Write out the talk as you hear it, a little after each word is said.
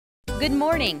Good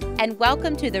morning and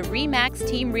welcome to the RE/MAX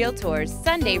Team Realtors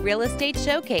Sunday Real Estate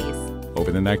Showcase.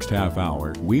 Over the next half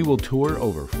hour, we will tour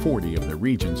over 40 of the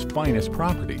region's finest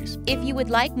properties. If you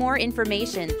would like more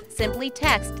information, simply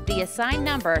text the assigned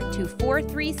number to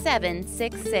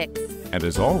 43766. And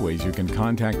as always, you can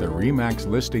contact the RE/MAX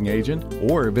listing agent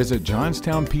or visit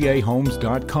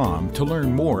johnstownpahomes.com to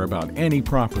learn more about any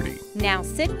property. Now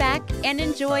sit back and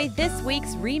enjoy this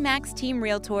week's RE/MAX Team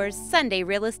Realtors Sunday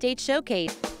Real Estate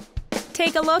Showcase.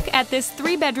 Take a look at this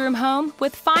 3-bedroom home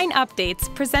with fine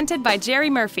updates presented by Jerry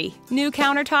Murphy. New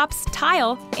countertops,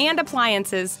 tile, and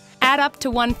appliances add up to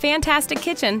one fantastic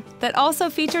kitchen that also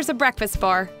features a breakfast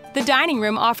bar. The dining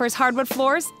room offers hardwood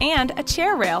floors and a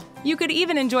chair rail. You could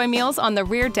even enjoy meals on the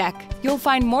rear deck. You'll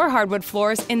find more hardwood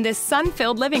floors in this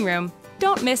sun-filled living room.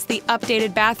 Don't miss the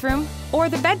updated bathroom or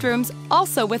the bedrooms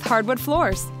also with hardwood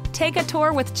floors. Take a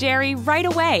tour with Jerry right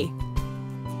away.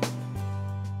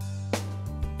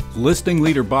 Listing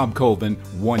leader Bob Colvin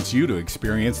wants you to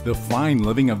experience the fine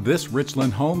living of this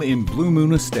Richland home in Blue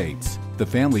Moon Estates. The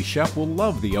family chef will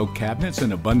love the oak cabinets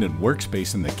and abundant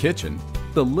workspace in the kitchen.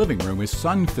 The living room is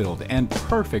sun-filled and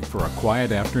perfect for a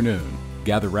quiet afternoon.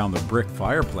 Gather around the brick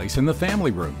fireplace in the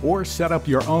family room or set up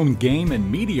your own game and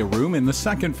media room in the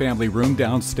second family room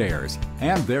downstairs.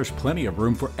 And there's plenty of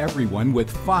room for everyone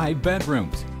with 5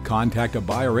 bedrooms. Contact a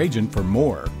buyer agent for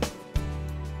more.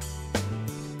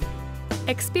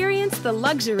 Experience the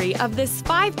luxury of this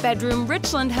 5-bedroom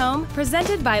Richland home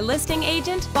presented by listing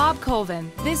agent Bob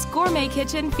Colvin. This gourmet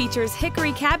kitchen features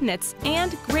hickory cabinets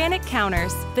and granite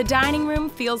counters. The dining room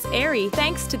feels airy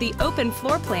thanks to the open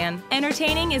floor plan.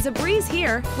 Entertaining is a breeze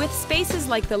here with spaces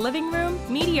like the living room,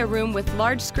 media room with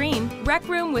large screen, rec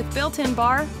room with built-in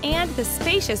bar, and the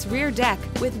spacious rear deck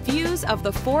with views of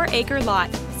the 4-acre lot.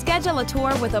 Schedule a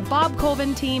tour with a Bob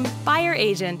Colvin Team buyer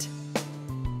agent.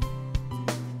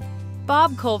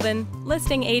 Bob Colvin,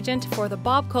 listing agent for the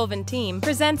Bob Colvin Team,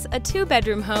 presents a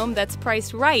 2-bedroom home that's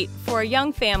priced right for a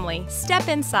young family. Step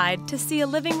inside to see a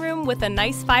living room with a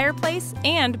nice fireplace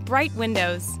and bright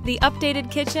windows. The updated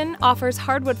kitchen offers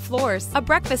hardwood floors, a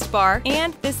breakfast bar,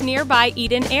 and this nearby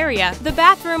eat-in area. The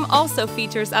bathroom also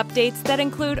features updates that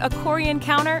include a Corian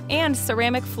counter and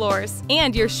ceramic floors.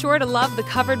 And you're sure to love the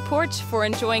covered porch for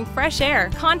enjoying fresh air.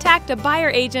 Contact a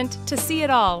buyer agent to see it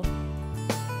all.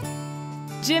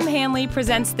 Jim Hanley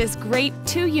presents this great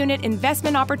 2-unit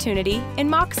investment opportunity in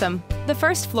Moxham. The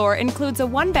first floor includes a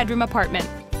 1-bedroom apartment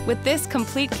with this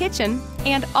complete kitchen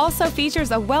and also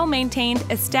features a well-maintained,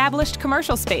 established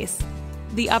commercial space.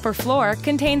 The upper floor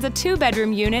contains a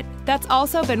 2-bedroom unit that's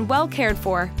also been well cared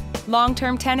for.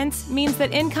 Long-term tenants means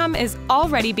that income is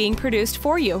already being produced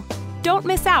for you. Don't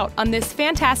miss out on this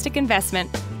fantastic investment.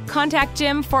 Contact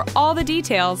Jim for all the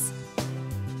details.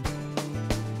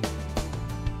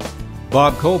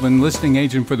 Bob Colvin, listing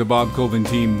agent for the Bob Colvin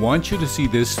Team, wants you to see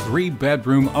this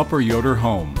 3-bedroom Upper Yoder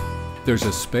home. There's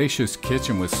a spacious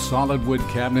kitchen with solid wood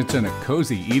cabinets and a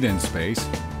cozy eat-in space.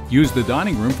 Use the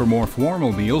dining room for more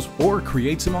formal meals or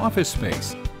create some office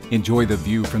space. Enjoy the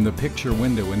view from the picture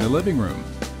window in the living room.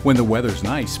 When the weather's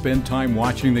nice, spend time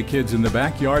watching the kids in the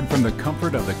backyard from the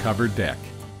comfort of the covered deck.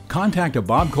 Contact a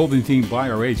Bob Colvin Team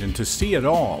buyer agent to see it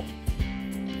all.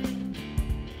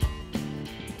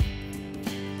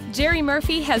 Jerry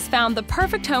Murphy has found the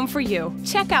perfect home for you.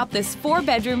 Check out this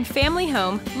 4-bedroom family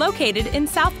home located in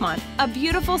Southmont. A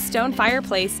beautiful stone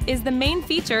fireplace is the main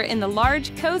feature in the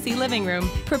large, cozy living room.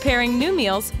 Preparing new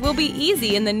meals will be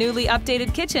easy in the newly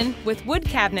updated kitchen with wood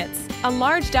cabinets. A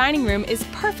large dining room is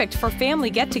perfect for family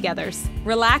get-togethers.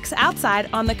 Relax outside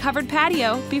on the covered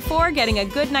patio before getting a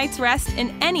good night's rest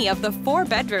in any of the 4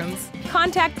 bedrooms.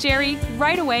 Contact Jerry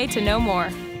right away to know more.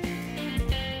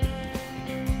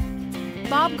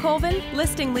 Bob Colvin,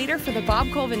 listing leader for the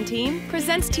Bob Colvin Team,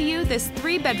 presents to you this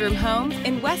 3-bedroom home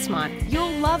in Westmont.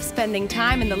 You'll love spending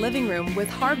time in the living room with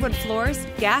hardwood floors,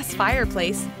 gas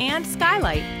fireplace, and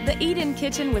skylight. The eat-in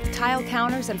kitchen with tile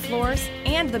counters and floors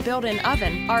and the built-in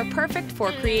oven are perfect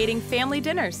for creating family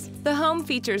dinners. The home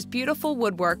features beautiful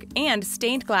woodwork and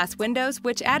stained glass windows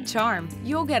which add charm.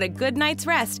 You'll get a good night's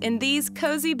rest in these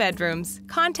cozy bedrooms.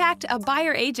 Contact a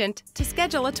buyer agent to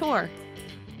schedule a tour.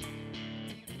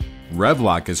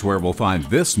 Revlock is where we'll find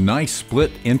this nice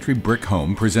split entry brick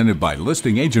home presented by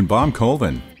listing agent Bob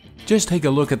Colvin. Just take a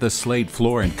look at the slate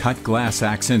floor and cut glass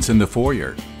accents in the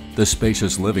foyer. The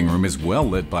spacious living room is well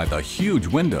lit by the huge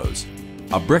windows.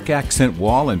 A brick accent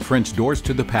wall and French doors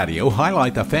to the patio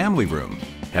highlight the family room.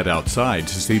 Head outside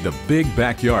to see the big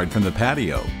backyard from the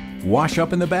patio. Wash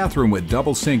up in the bathroom with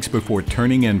double sinks before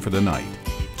turning in for the night.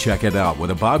 Check it out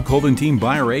with a Bob Colvin Team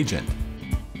buyer agent.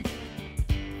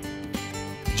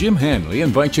 Jim Hanley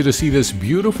invites you to see this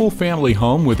beautiful family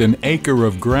home with an acre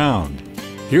of ground.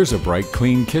 Here's a bright,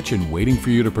 clean kitchen waiting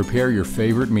for you to prepare your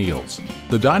favorite meals.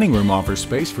 The dining room offers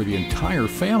space for the entire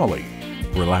family.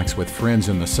 Relax with friends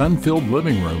in the sun-filled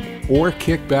living room or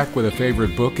kick back with a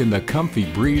favorite book in the comfy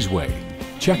breezeway.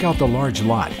 Check out the large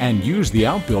lot and use the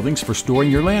outbuildings for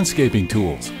storing your landscaping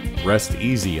tools. Rest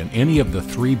easy in any of the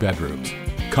 3 bedrooms.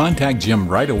 Contact Jim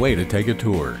right away to take a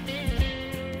tour.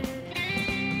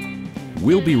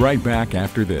 We'll be right back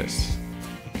after this.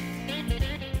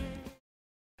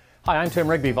 Hi, I'm Tim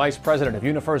Rigby, Vice President of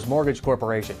UniFirst Mortgage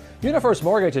Corporation. UniFirst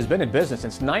Mortgage has been in business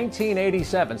since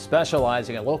 1987,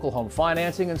 specializing in local home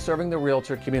financing and serving the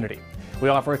realtor community. We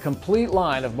offer a complete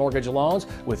line of mortgage loans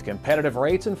with competitive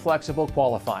rates and flexible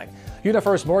qualifying.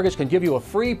 UniFirst Mortgage can give you a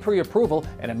free pre-approval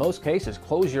and in most cases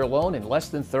close your loan in less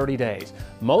than 30 days.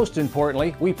 Most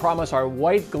importantly, we promise our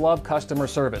white glove customer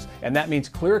service, and that means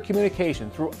clear communication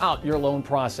throughout your loan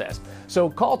process. So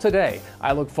call today.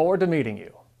 I look forward to meeting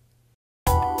you.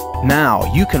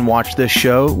 Now you can watch this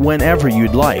show whenever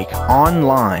you'd like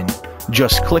online.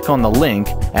 Just click on the link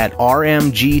at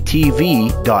rmgtv.us.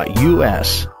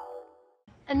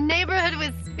 A neighborhood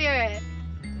with spirit.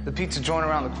 The pizza joint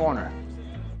around the corner.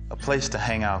 A place to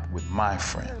hang out with my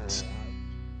friends.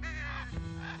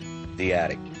 The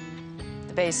attic.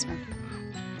 The basement.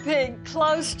 Being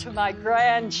close to my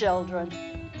grandchildren.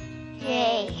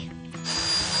 Yay.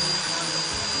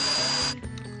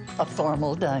 A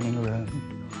formal dining room.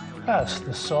 Yes,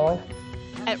 the soul.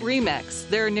 At RE/MAX,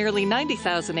 there are nearly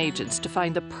 90,000 agents to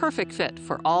find the perfect fit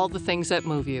for all the things that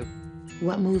move you.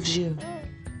 What moves you?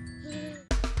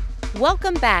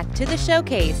 Welcome back to the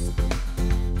showcase.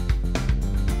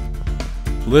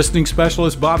 Listing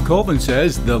specialist Bob Colvin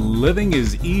says the living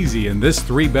is easy in this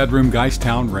 3-bedroom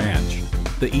Geistown ranch.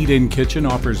 The eat-in kitchen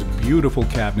offers beautiful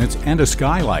cabinets and a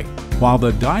skylight, while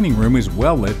the dining room is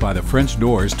well lit by the French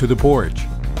doors to the porch.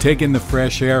 Take in the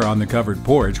fresh air on the covered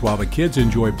porch while the kids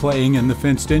enjoy playing in the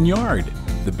fenced-in yard.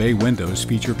 The bay windows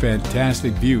feature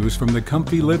fantastic views from the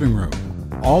comfy living room.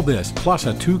 All this plus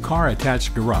a 2-car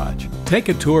attached garage. Take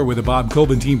a tour with a Bob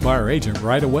Colvin team buyer agent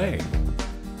right away.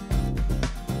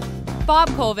 Bob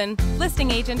Colvin, listing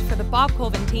agent for the Bob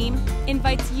Colvin team,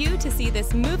 invites you to see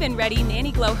this move-in ready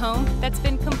Nanny Glow home that's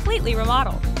been completely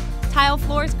remodeled. Tile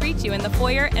floors greet you in the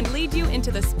foyer and lead you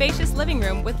into the spacious living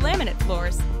room with laminate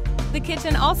floors. The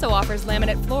kitchen also offers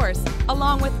laminate floors,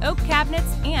 along with oak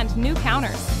cabinets and new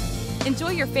counters.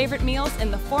 Enjoy your favorite meals in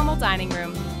the formal dining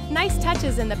room, nice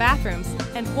touches in the bathrooms,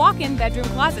 and walk-in bedroom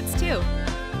closets too.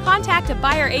 Contact a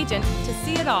buyer agent to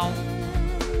see it all.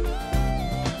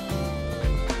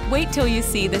 Wait till you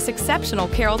see this exceptional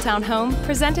Carrolltown home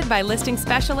presented by listing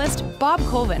specialist Bob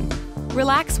Colvin.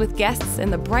 Relax with guests in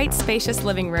the bright, spacious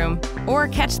living room, or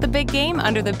catch the big game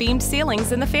under the beamed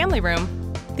ceilings in the family room.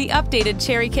 The updated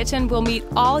Cherry Kitchen will meet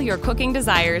all your cooking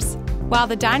desires, while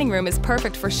the dining room is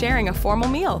perfect for sharing a formal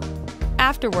meal.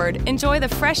 Afterward, enjoy the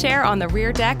fresh air on the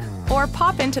rear deck or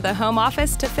pop into the home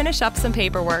office to finish up some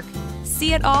paperwork.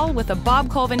 See it all with a Bob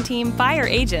Colvin team buyer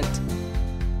agent.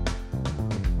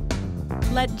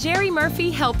 Let Jerry Murphy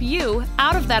help you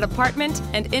out of that apartment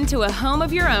and into a home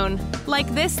of your own, like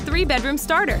this 3-bedroom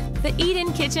starter. The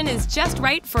eat-in kitchen is just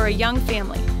right for a young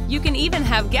family. You can even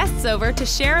have guests over to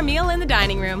share a meal in the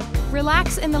dining room,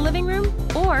 relax in the living room,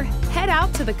 or head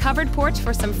out to the covered porch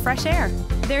for some fresh air.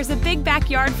 There's a big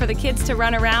backyard for the kids to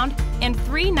run around and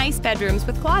 3 nice bedrooms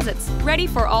with closets, ready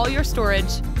for all your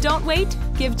storage. Don't wait,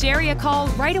 give Jerry a call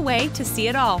right away to see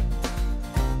it all.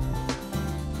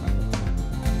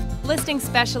 Listing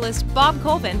specialist Bob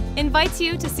Colvin invites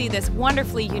you to see this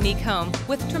wonderfully unique home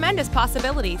with tremendous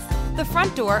possibilities. The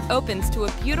front door opens to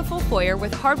a beautiful foyer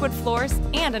with hardwood floors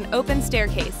and an open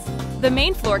staircase. The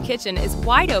main floor kitchen is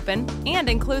wide open and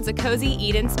includes a cozy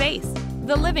eat-in space.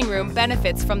 The living room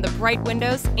benefits from the bright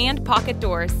windows and pocket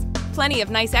doors. Plenty of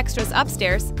nice extras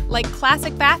upstairs, like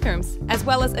classic bathrooms, as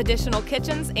well as additional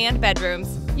kitchens and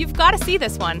bedrooms. You've got to see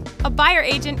this one. A buyer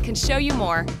agent can show you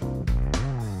more.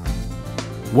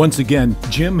 Once again,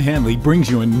 Jim Hanley brings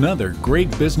you another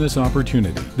great business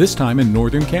opportunity, this time in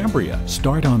Northern Cambria.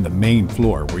 Start on the main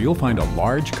floor, where you'll find a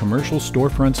large commercial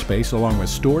storefront space along with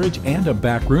storage and a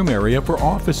back room area for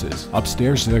offices.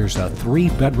 Upstairs, there's a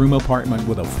 3-bedroom apartment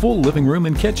with a full living room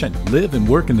and kitchen. Live and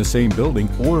work in the same building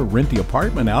or rent the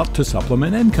apartment out to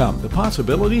supplement income. The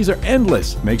possibilities are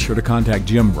endless. Make sure to contact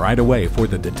Jim right away for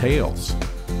the details.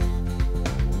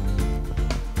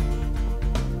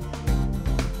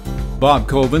 Bob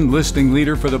Colvin, listing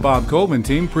leader for the Bob Colvin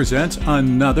team, presents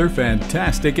another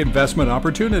fantastic investment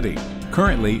opportunity.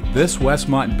 Currently, this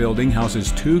Westmont building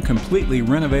houses 2 completely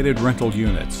renovated rental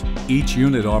units. Each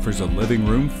unit offers a living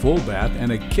room, full bath,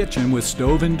 and a kitchen with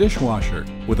stove and dishwasher.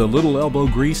 With a little elbow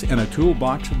grease and a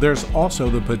toolbox, there's also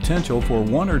the potential for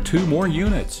 1 or 2 more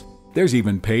units. There's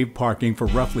even paved parking for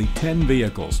roughly 10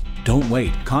 vehicles. Don't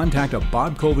wait. Contact a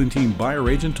Bob Colvin Team buyer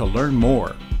agent to learn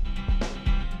more.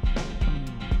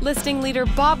 Listing leader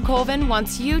Bob Colvin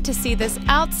wants you to see this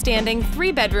outstanding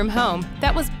 3-bedroom home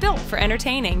that was built for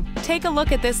entertaining. Take a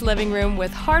look at this living room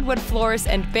with hardwood floors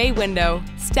and bay window.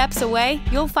 Steps away,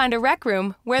 you'll find a rec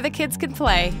room where the kids can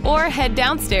play, or head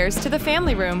downstairs to the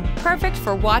family room, perfect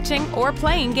for watching or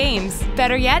playing games.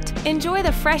 Better yet, enjoy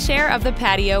the fresh air of the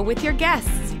patio with your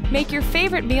guests. Make your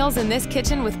favorite meals in this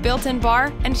kitchen with built-in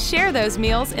bar and share those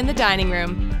meals in the dining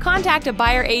room. Contact a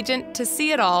buyer agent to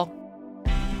see it all.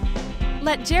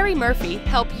 Let Jerry Murphy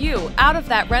help you out of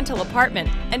that rental apartment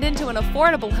and into an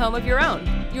affordable home of your own.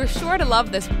 You're sure to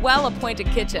love this well-appointed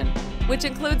kitchen, which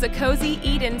includes a cozy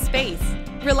eat-in space.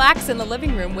 Relax in the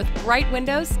living room with bright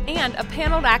windows and a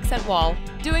paneled accent wall.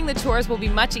 Doing the chores will be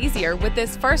much easier with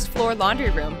this first-floor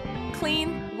laundry room.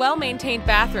 Clean, well-maintained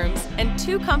bathrooms and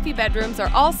 2 comfy bedrooms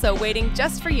are also waiting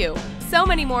just for you. So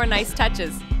many more nice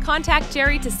touches. Contact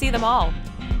Jerry to see them all.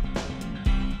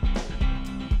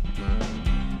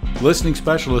 Listing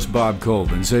specialist Bob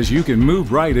Colvin says you can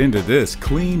move right into this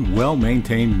clean,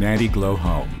 well-maintained Natty Glow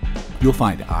home. You'll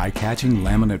find eye-catching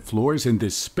laminate floors in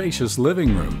this spacious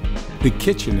living room. The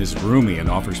kitchen is roomy and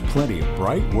offers plenty of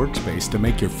bright workspace to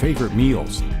make your favorite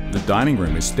meals. The dining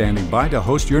room is standing by to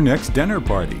host your next dinner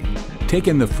party. Take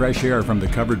in the fresh air from the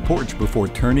covered porch before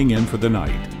turning in for the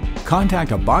night.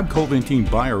 Contact a Bob Colvin Team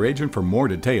buyer agent for more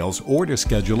details or to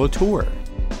schedule a tour.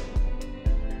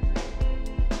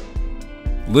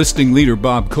 Listing leader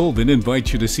Bob Colvin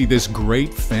invites you to see this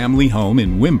great family home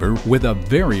in Wimber with a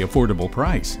very affordable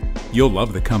price. You'll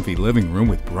love the comfy living room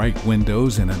with bright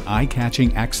windows and an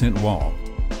eye-catching accent wall.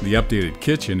 The updated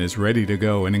kitchen is ready to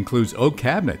go and includes oak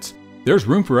cabinets. There's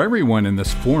room for everyone in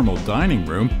this formal dining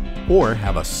room, or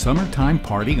have a summertime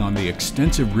party on the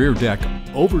extensive rear deck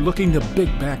overlooking the big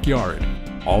backyard.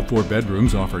 All 4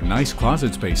 bedrooms offer nice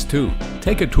closet space too.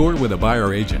 Take a tour with a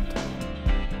buyer agent.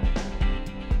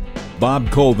 Bob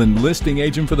Colvin, listing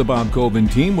agent for the Bob Colvin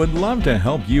Team, would love to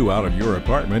help you out of your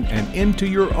apartment and into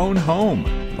your own home,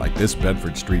 like this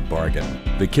Bedford Street bargain.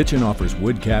 The kitchen offers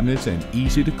wood cabinets and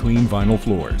easy-to-clean vinyl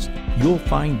floors. You'll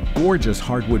find gorgeous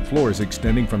hardwood floors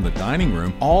extending from the dining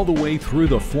room all the way through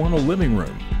the formal living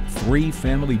room. 3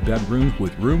 family bedrooms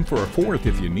with room for a 4th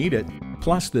if you need it,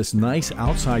 plus this nice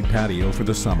outside patio for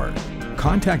the summer.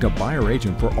 Contact a buyer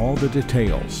agent for all the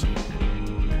details.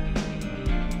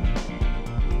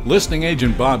 Listing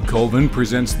agent Bob Colvin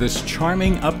presents this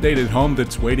charming, updated home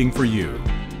that's waiting for you.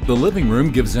 The living room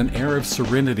gives an air of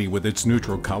serenity with its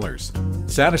neutral colors.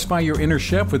 Satisfy your inner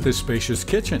chef with this spacious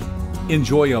kitchen.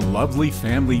 Enjoy a lovely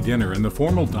family dinner in the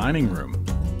formal dining room.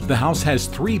 The house has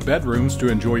 3 bedrooms to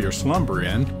enjoy your slumber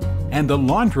in, and the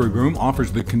laundry room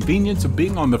offers the convenience of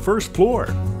being on the first floor.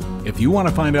 If you want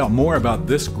to find out more about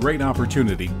this great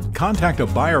opportunity, contact a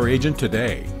buyer agent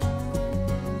today.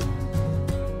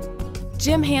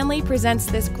 Jim Hanley presents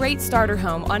this great starter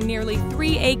home on nearly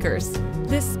 3 acres.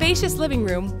 This spacious living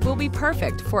room will be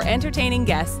perfect for entertaining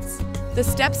guests. The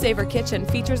Step-Saver kitchen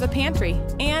features a pantry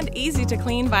and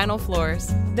easy-to-clean vinyl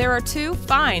floors. There are 2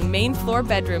 fine main floor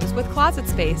bedrooms with closet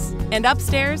space, and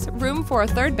upstairs, room for a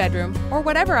 3rd bedroom or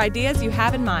whatever ideas you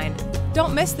have in mind.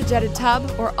 Don't miss the jetted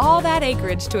tub or all that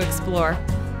acreage to explore.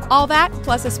 All that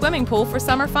plus a swimming pool for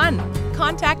summer fun.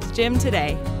 Contact Jim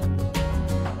today.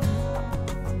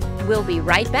 We'll be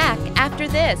right back after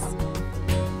this.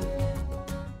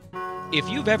 If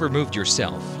you've ever moved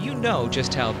yourself, you know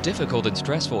just how difficult and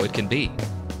stressful it can be.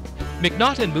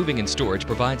 McNaughton Moving and Storage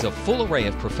provides a full array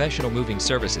of professional moving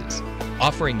services.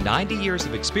 Offering 90 years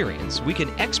of experience, we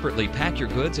can expertly pack your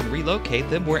goods and relocate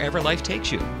them wherever life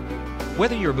takes you.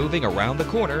 Whether you're moving around the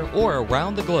corner or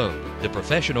around the globe, the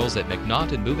professionals at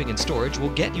McNaughton Moving and Storage will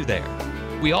get you there.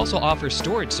 We also offer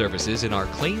storage services in our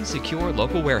clean, secure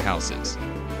local warehouses.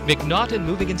 McNaughton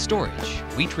Moving and Storage.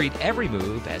 We treat every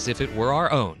move as if it were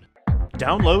our own.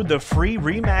 Download the free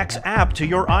RE/MAX app to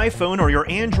your iPhone or your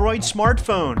Android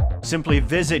smartphone. Simply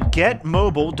visit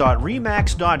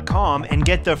getmobile.remax.com and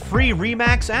get the free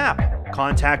RE/MAX app.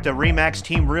 Contact a RE/MAX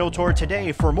Team Realtor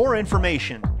today for more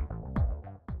information.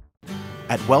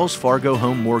 At Wells Fargo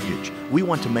Home Mortgage, we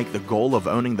want to make the goal of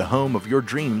owning the home of your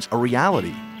dreams a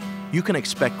reality. You can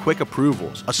expect quick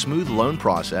approvals, a smooth loan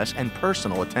process, and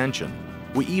personal attention.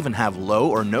 We even have low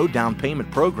or no down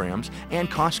payment programs and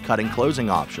cost-cutting closing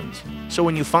options. So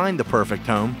when you find the perfect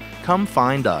home, come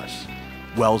find us.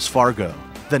 Wells Fargo,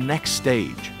 the next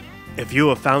stage. If you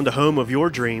have found the home of your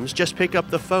dreams, just pick up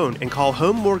the phone and call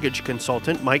home mortgage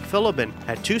consultant Mike Philibin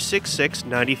at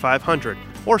 266-9500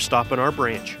 or stop in our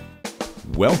branch.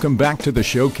 Welcome back to the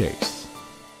showcase.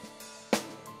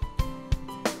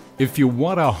 If you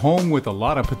want a home with a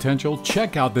lot of potential,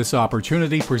 check out this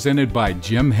opportunity presented by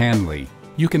Jim Hanley.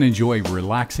 You can enjoy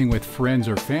relaxing with friends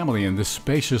or family in this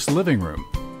spacious living room.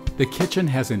 The kitchen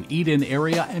has an eat-in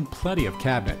area and plenty of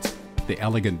cabinets. The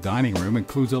elegant dining room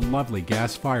includes a lovely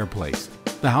gas fireplace.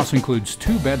 The house includes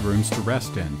 2 bedrooms to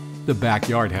rest in. The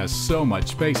backyard has so much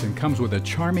space and comes with a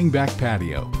charming back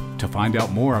patio. To find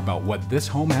out more about what this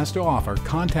home has to offer,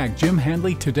 contact Jim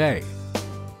Hanley today.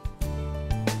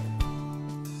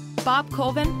 Bob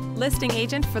Colvin, listing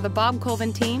agent for the Bob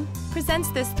Colvin team, presents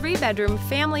this 3-bedroom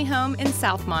family home in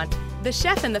Southmont. The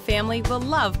chef and the family will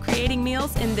love creating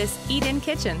meals in this eat-in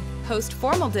kitchen. Host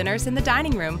formal dinners in the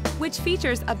dining room, which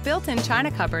features a built-in china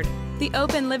cupboard. The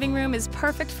open living room is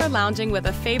perfect for lounging with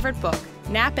a favorite book,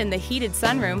 nap in the heated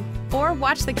sunroom, or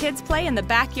watch the kids play in the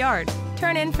backyard.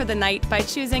 Turn in for the night by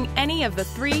choosing any of the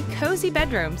 3 cozy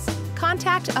bedrooms.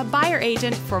 Contact a buyer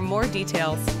agent for more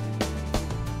details.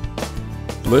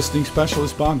 Listing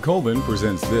specialist Bob Colvin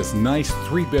presents this nice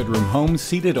 3-bedroom home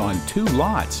seated on 2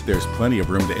 lots. There's plenty of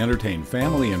room to entertain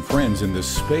family and friends in this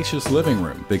spacious living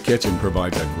room. The kitchen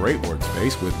provides a great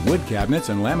workspace with wood cabinets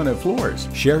and laminate floors.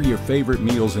 Share your favorite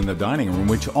meals in the dining room,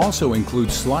 which also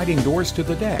includes sliding doors to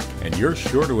the deck. And you're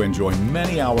sure to enjoy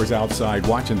many hours outside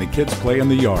watching the kids play in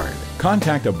the yard.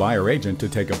 Contact a buyer agent to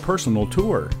take a personal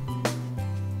tour.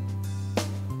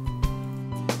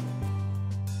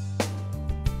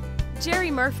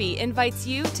 Jerry Murphy invites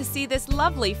you to see this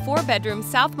lovely 4-bedroom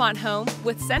Southmont home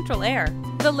with central air.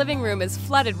 The living room is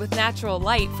flooded with natural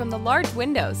light from the large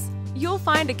windows. You'll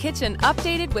find a kitchen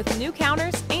updated with new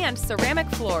counters and ceramic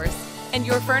floors. And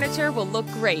your furniture will look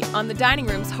great on the dining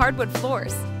room's hardwood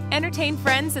floors. Entertain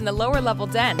friends in the lower level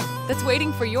den that's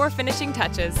waiting for your finishing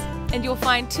touches. And you'll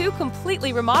find 2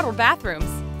 completely remodeled bathrooms.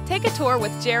 Take a tour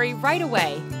with Jerry right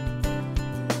away.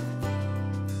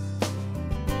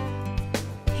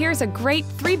 Here's a great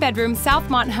 3-bedroom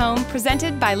Southmont home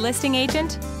presented by listing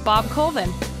agent Bob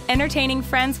Colvin. Entertaining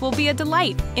friends will be a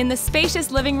delight in the spacious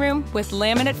living room with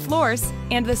laminate floors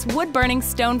and this wood-burning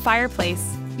stone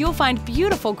fireplace. You'll find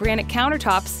beautiful granite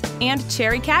countertops and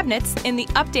cherry cabinets in the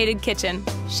updated kitchen.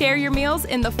 Share your meals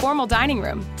in the formal dining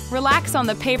room. Relax on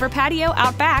the paver patio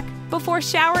out back before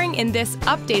showering in this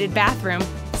updated bathroom.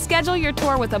 Schedule your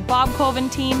tour with a Bob Colvin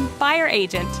team buyer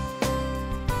agent.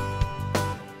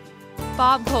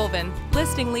 Bob Colvin,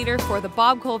 listing leader for the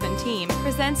Bob Colvin team,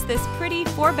 presents this pretty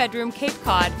 4-bedroom Cape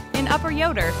Cod in Upper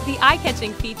Yoder. The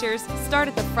eye-catching features start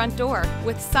at the front door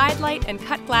with side light and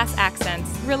cut glass accents.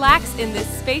 Relax in this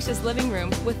spacious living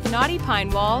room with knotty pine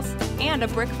walls and a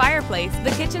brick fireplace.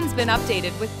 The kitchen's been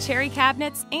updated with cherry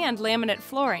cabinets and laminate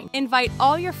flooring. Invite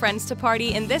all your friends to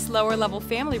party in this lower-level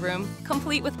family room,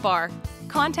 complete with bar.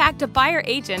 Contact a buyer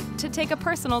agent to take a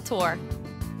personal tour.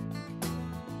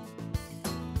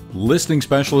 Listing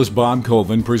specialist Bob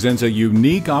Colvin presents a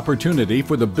unique opportunity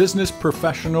for the business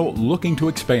professional looking to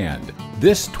expand.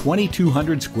 This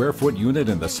 2,200 square foot unit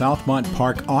in the Southmont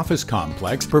Park office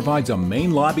complex provides a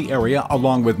main lobby area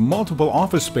along with multiple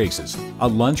office spaces, a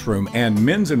lunchroom, and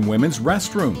men's and women's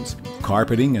restrooms,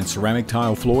 carpeting and ceramic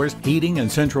tile floors, heating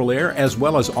and central air, as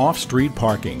well as off-street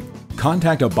parking.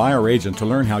 Contact a buyer agent to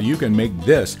learn how you can make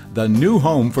this the new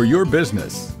home for your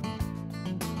business.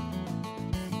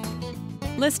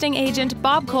 Listing agent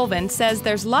Bob Colvin says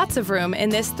there's lots of room in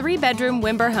this 3-bedroom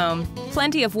Wimber home.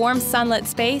 Plenty of warm sunlit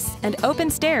space and open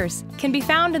stairs can be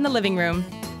found in the living room.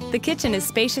 The kitchen is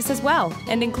spacious as well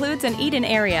and includes an eat-in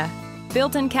area.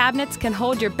 Built-in cabinets can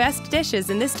hold your best dishes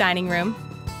in this dining room.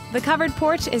 The covered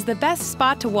porch is the best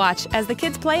spot to watch as the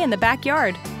kids play in the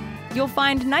backyard. You'll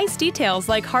find nice details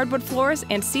like hardwood floors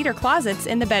and cedar closets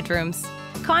in the bedrooms.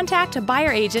 Contact a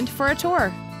buyer agent for a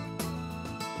tour.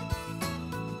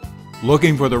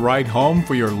 Looking for the right home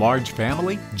for your large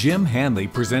family? Jim Hanley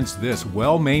presents this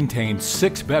well-maintained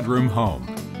 6-bedroom home.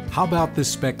 How about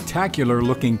this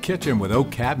spectacular-looking kitchen with oak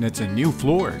cabinets and new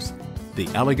floors? The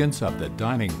elegance of the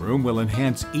dining room will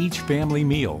enhance each family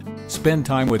meal. Spend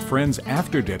time with friends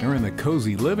after dinner in the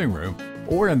cozy living room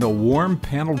or in the warm,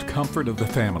 paneled comfort of the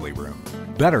family room.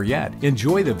 Better yet,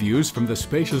 enjoy the views from the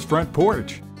spacious front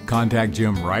porch. Contact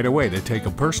Jim right away to take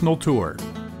a personal tour.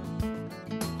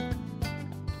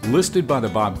 Listed by the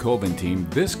Bob Colvin team,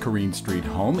 this Kareen Street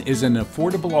home is an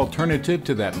affordable alternative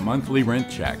to that monthly rent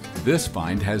check. This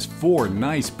find has 4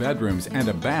 nice bedrooms and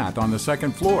a bath on the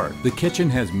second floor. The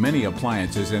kitchen has many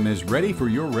appliances and is ready for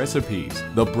your recipes.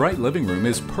 The bright living room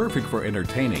is perfect for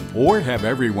entertaining or have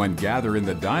everyone gather in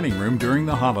the dining room during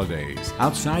the holidays.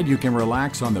 Outside, you can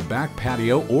relax on the back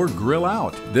patio or grill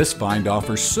out. This find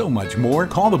offers so much more.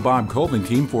 Call the Bob Colvin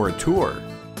team for a tour.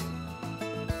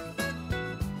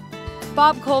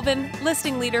 Bob Colvin,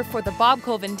 listing leader for the Bob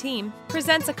Colvin team,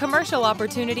 presents a commercial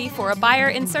opportunity for a buyer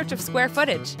in search of square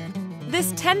footage.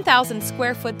 This 10,000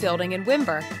 square foot building in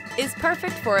Wimber is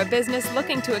perfect for a business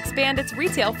looking to expand its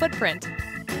retail footprint.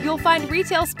 You'll find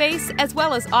retail space as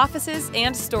well as offices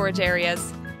and storage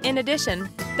areas. In addition,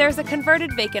 there's a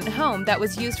converted vacant home that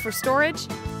was used for storage,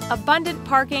 abundant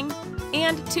parking,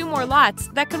 and 2 more lots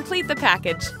that complete the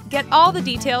package. Get all the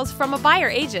details from a buyer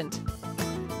agent.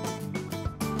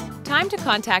 Time to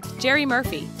contact Jerry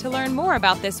Murphy to learn more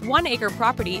about this 1-acre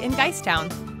property in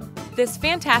Geistown. This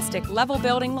fantastic level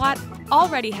building lot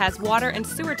already has water and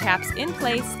sewer taps in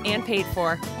place and paid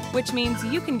for, which means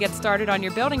you can get started on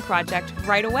your building project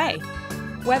right away.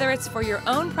 Whether it's for your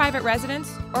own private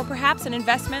residence or perhaps an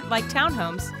investment like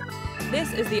townhomes,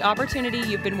 this is the opportunity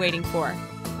you've been waiting for.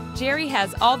 Jerry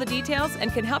has all the details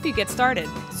and can help you get started,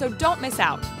 so don't miss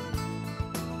out.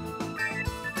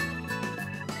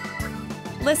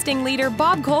 Listing leader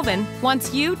Bob Colvin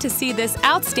wants you to see this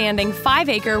outstanding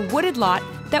 5-acre wooded lot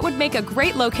that would make a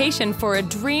great location for a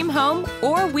dream home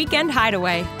or weekend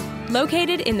hideaway.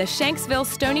 Located in the Shanksville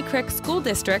Stony Creek School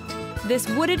District, this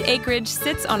wooded acreage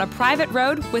sits on a private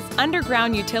road with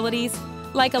underground utilities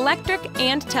like electric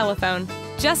and telephone,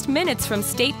 just minutes from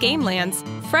state game lands,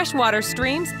 freshwater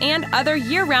streams, and other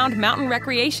year-round mountain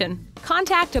recreation.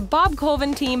 Contact a Bob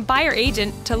Colvin team buyer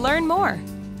agent to learn more.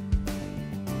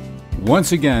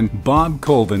 Once again, Bob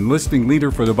Colvin, listing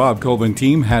leader for the Bob Colvin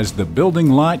team, has the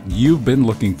building lot you've been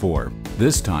looking for.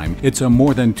 This time, it's a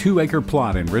more than 2-acre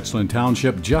plot in Richland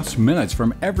Township, just minutes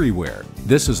from everywhere.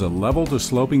 This is a level to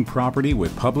sloping property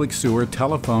with public sewer,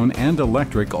 telephone, and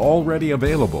electric already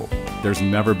available. There's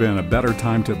never been a better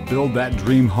time to build that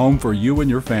dream home for you and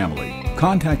your family.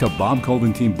 Contact a Bob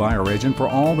Colvin team buyer agent for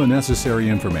all the necessary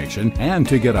information and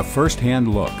to get a first-hand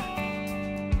look.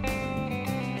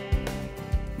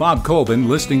 Bob Colvin,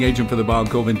 listing agent for the Bob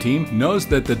Colvin team, knows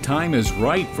that the time is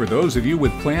right for those of you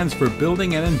with plans for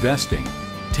building and investing.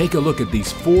 Take a look at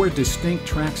these 4 distinct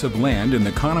tracts of land in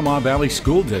the Conemaugh Valley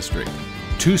School District.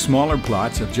 2 smaller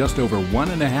plots of just over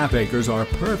 1.5 acres are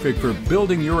perfect for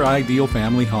building your ideal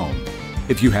family home.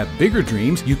 If you have bigger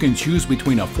dreams, you can choose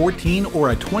between a 14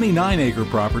 or a 29-acre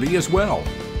property as well.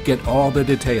 Get all the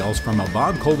details from a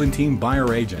Bob Colvin team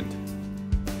buyer agent.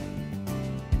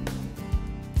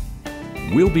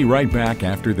 We'll be right back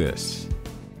after this.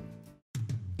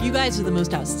 You guys are the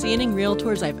most outstanding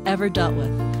realtors I've ever dealt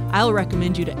with. I'll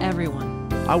recommend you to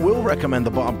everyone. I will recommend the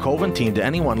Bob Colvin team to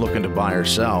anyone looking to buy or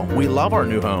sell. We love our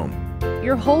new home.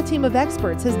 Your whole team of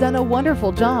experts has done a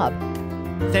wonderful job.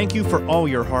 Thank you for all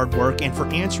your hard work and for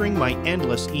answering my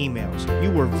endless emails.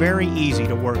 You were very easy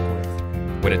to work with.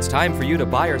 When it's time for you to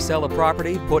buy or sell a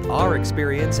property, put our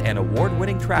experience and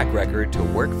award-winning track record to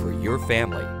work for your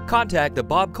family. Contact the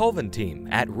Bob Colvin team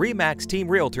at RE/MAX Team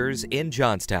Realtors in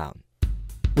Johnstown.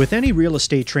 With any real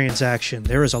estate transaction,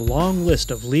 there is a long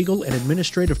list of legal and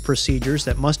administrative procedures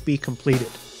that must be completed.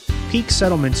 Peak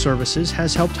Settlement Services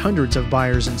has helped hundreds of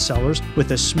buyers and sellers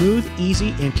with a smooth,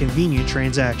 easy, and convenient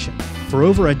transaction. For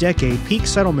over a decade, Peak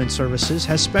Settlement Services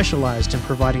has specialized in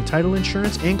providing title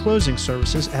insurance and closing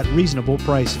services at reasonable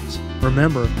prices.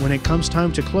 Remember, when it comes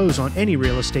time to close on any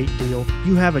real estate deal,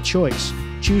 you have a choice.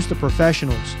 Choose the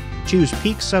professionals. Choose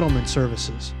Peak Settlement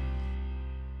Services.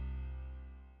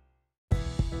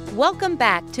 Welcome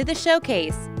back to the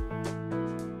showcase.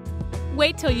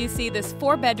 Wait till you see this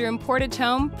 4-bedroom Portage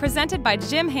home presented by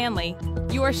Jim Hanley.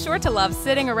 You are sure to love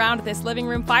sitting around this living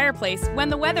room fireplace when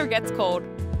the weather gets cold.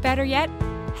 Better yet,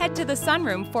 head to the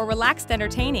sunroom for relaxed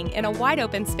entertaining in a wide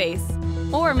open space.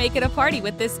 Or make it a party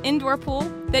with this indoor pool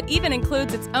that even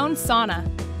includes its own sauna.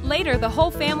 Later, the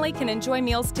whole family can enjoy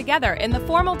meals together in the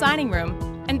formal dining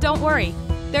room. And don't worry,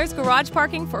 there's garage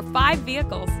parking for 5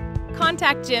 vehicles.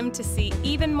 Contact Jim to see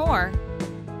even more.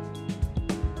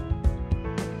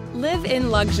 Live in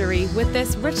luxury with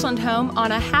this Richland home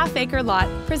on a half-acre lot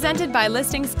presented by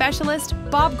listing specialist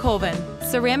Bob Colvin.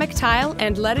 Ceramic tile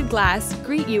and leaded glass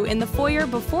greet you in the foyer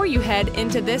before you head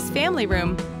into this family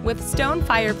room with stone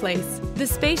fireplace. The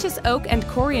spacious oak and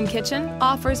Corian kitchen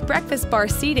offers breakfast bar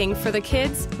seating for the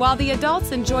kids while the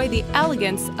adults enjoy the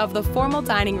elegance of the formal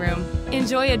dining room.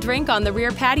 Enjoy a drink on the rear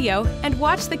patio and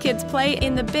watch the kids play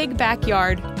in the big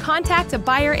backyard. Contact a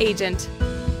buyer agent.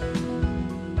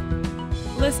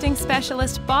 Listing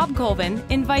specialist Bob Colvin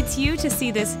invites you to see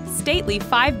this stately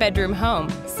 5-bedroom home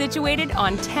situated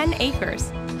on 10 acres.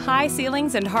 High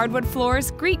ceilings and hardwood floors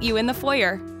greet you in the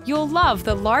foyer. You'll love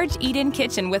the large eat-in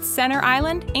kitchen with center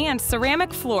island and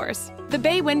ceramic floors. The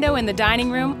bay window in the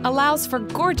dining room allows for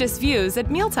gorgeous views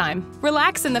at mealtime.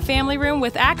 Relax in the family room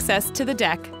with access to the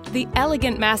deck. The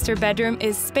elegant master bedroom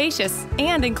is spacious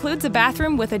and includes a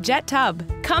bathroom with a jet tub.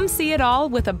 Come see it all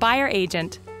with a buyer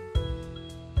agent.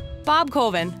 Bob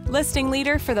Colvin, listing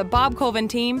leader for the Bob Colvin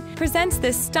team, presents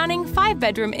this stunning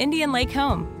 5-bedroom Indian Lake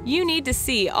home. You need to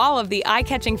see all of the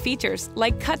eye-catching features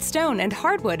like cut stone and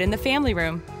hardwood in the family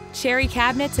room, cherry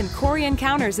cabinets and Corian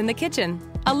counters in the kitchen,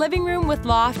 a living room with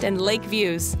loft and lake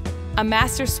views, a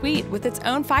master suite with its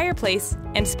own fireplace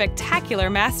and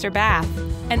spectacular master bath,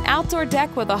 an outdoor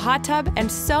deck with a hot tub,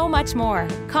 and so much more.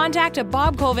 Contact a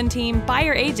Bob Colvin team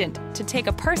buyer agent to take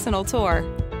a personal tour.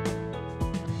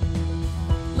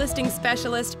 Listing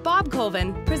specialist Bob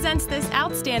Colvin presents this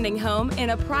outstanding home in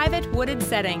a private wooded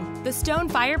setting. The stone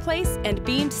fireplace and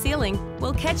beamed ceiling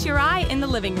will catch your eye in the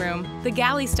living room. The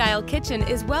galley-style kitchen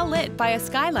is well lit by a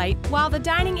skylight, while the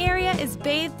dining area is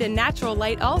bathed in natural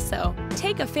light also.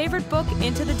 Take a favorite book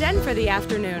into the den for the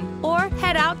afternoon, or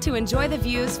head out to enjoy the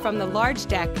views from the large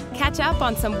deck. Catch up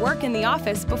on some work in the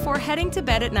office before heading to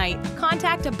bed at night.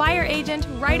 Contact a buyer agent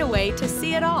right away to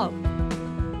see it all.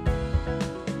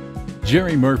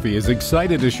 Jerry Murphy is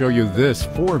excited to show you this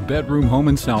 4-bedroom home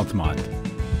in Southmont.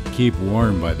 Keep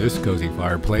warm by this cozy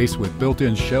fireplace with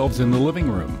built-in shelves in the living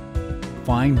room.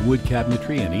 Fine wood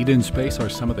cabinetry and eat-in space are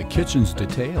some of the kitchen's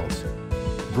details.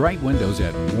 Bright windows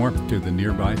add warmth to the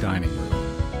nearby dining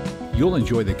room. You'll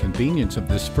enjoy the convenience of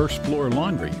this first-floor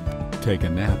laundry. Take a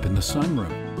nap in the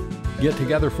sunroom. Get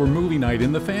together for movie night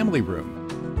in the family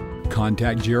room.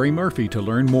 Contact Jerry Murphy to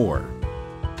learn more.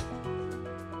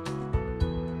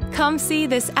 Come see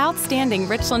this outstanding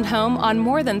Richland home on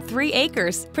more than 3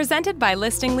 acres, presented by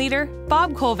listing leader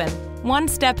Bob Colvin. One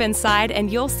step inside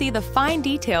and you'll see the fine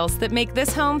details that make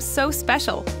this home so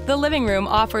special. The living room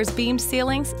offers beamed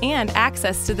ceilings and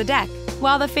access to the deck,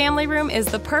 while the family room is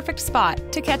the perfect spot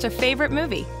to catch a favorite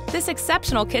movie. This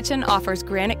exceptional kitchen offers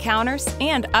granite counters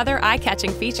and other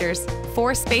eye-catching features.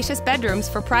 4 spacious bedrooms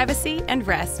for privacy and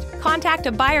rest. Contact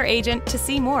a buyer agent to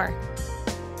see more.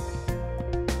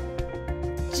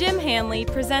 Jim Hanley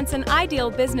presents an ideal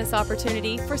business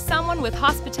opportunity for someone with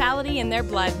hospitality in their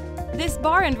blood. This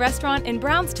bar and restaurant in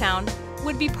Brownstown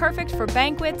would be perfect for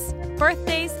banquets,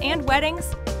 birthdays and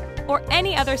weddings, or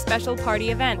any other special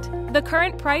party event. The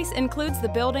current price includes the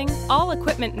building, all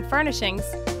equipment and furnishings,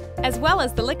 as well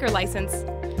as the liquor license.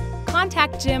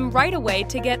 Contact Jim right away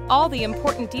to get all the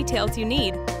important details you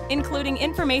need, including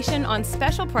information on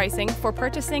special pricing for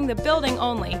purchasing the building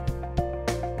only.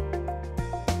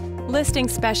 Listing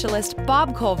specialist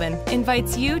Bob Colvin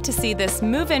invites you to see this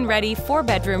move-in ready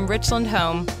 4-bedroom Richland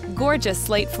home. Gorgeous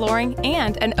slate flooring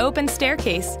and an open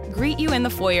staircase greet you in the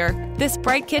foyer. This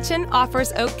bright kitchen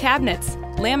offers oak cabinets,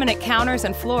 laminate counters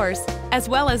and floors, as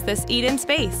well as this eat-in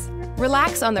space.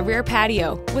 Relax on the rear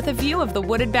patio with a view of the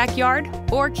wooded backyard,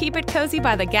 or keep it cozy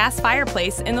by the gas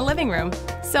fireplace in the living room.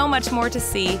 So much more to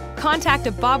see. Contact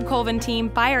a Bob Colvin team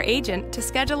buyer agent to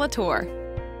schedule a tour.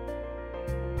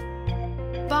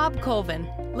 Bob Colvin,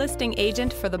 listing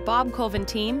agent for the Bob Colvin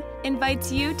team,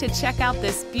 invites you to check out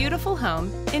this beautiful home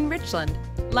in Richland.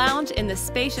 Lounge in the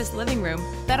spacious living room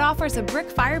that offers a brick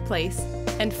fireplace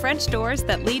and French doors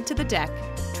that lead to the deck.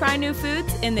 Try new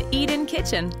foods in the eat-in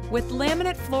kitchen with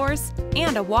laminate floors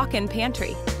and a walk-in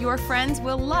pantry. Your friends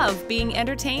will love being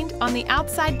entertained on the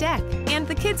outside deck, and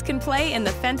the kids can play in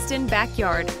the fenced-in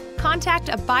backyard. Contact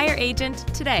a buyer agent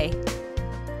today.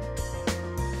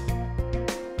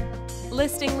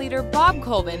 Listing leader Bob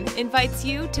Colvin invites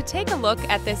you to take a look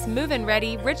at this move-in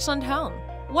ready Richland home.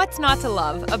 What's not to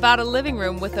love about a living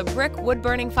room with a brick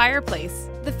wood-burning fireplace?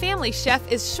 The family chef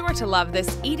is sure to love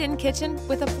this eat-in kitchen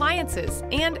with appliances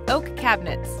and oak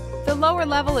cabinets. The lower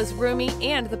level is roomy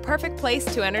and the perfect place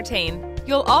to entertain.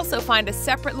 You'll also find a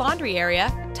separate laundry area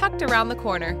tucked around the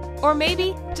corner. Or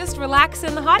maybe just relax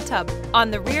in the hot tub on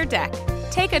the rear deck.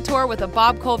 Take a tour with a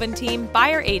Bob Colvin team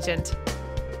buyer agent.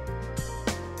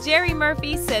 Jerry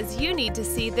Murphy says you need to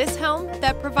see this home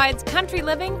that provides country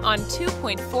living on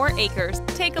 2.4 acres.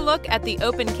 Take a look at the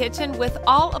open kitchen with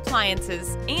all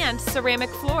appliances and ceramic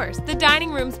floors. The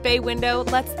dining room's bay window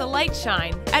lets the light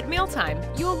shine at mealtime.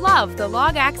 You'll love the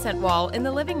log accent wall in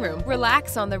the living room.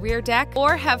 Relax on the rear deck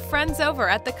or have friends over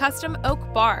at the custom oak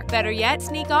bar. Better yet,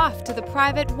 sneak off to the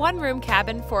private one-room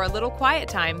cabin for a little quiet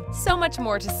time. So much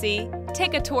more to see.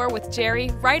 Take a tour with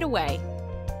Jerry right away.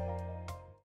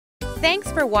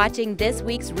 Thanks for watching this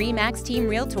week's RE/MAX Team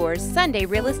Realtors Sunday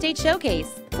Real Estate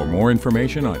Showcase. For more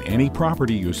information on any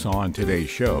property you saw on today's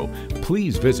show,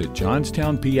 please visit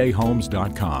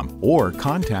johnstownpahomes.com or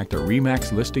contact a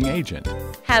RE/MAX listing agent.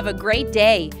 Have a great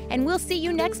day, and we'll see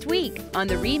you next week on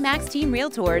the RE/MAX Team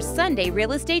Realtors Sunday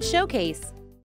Real Estate Showcase.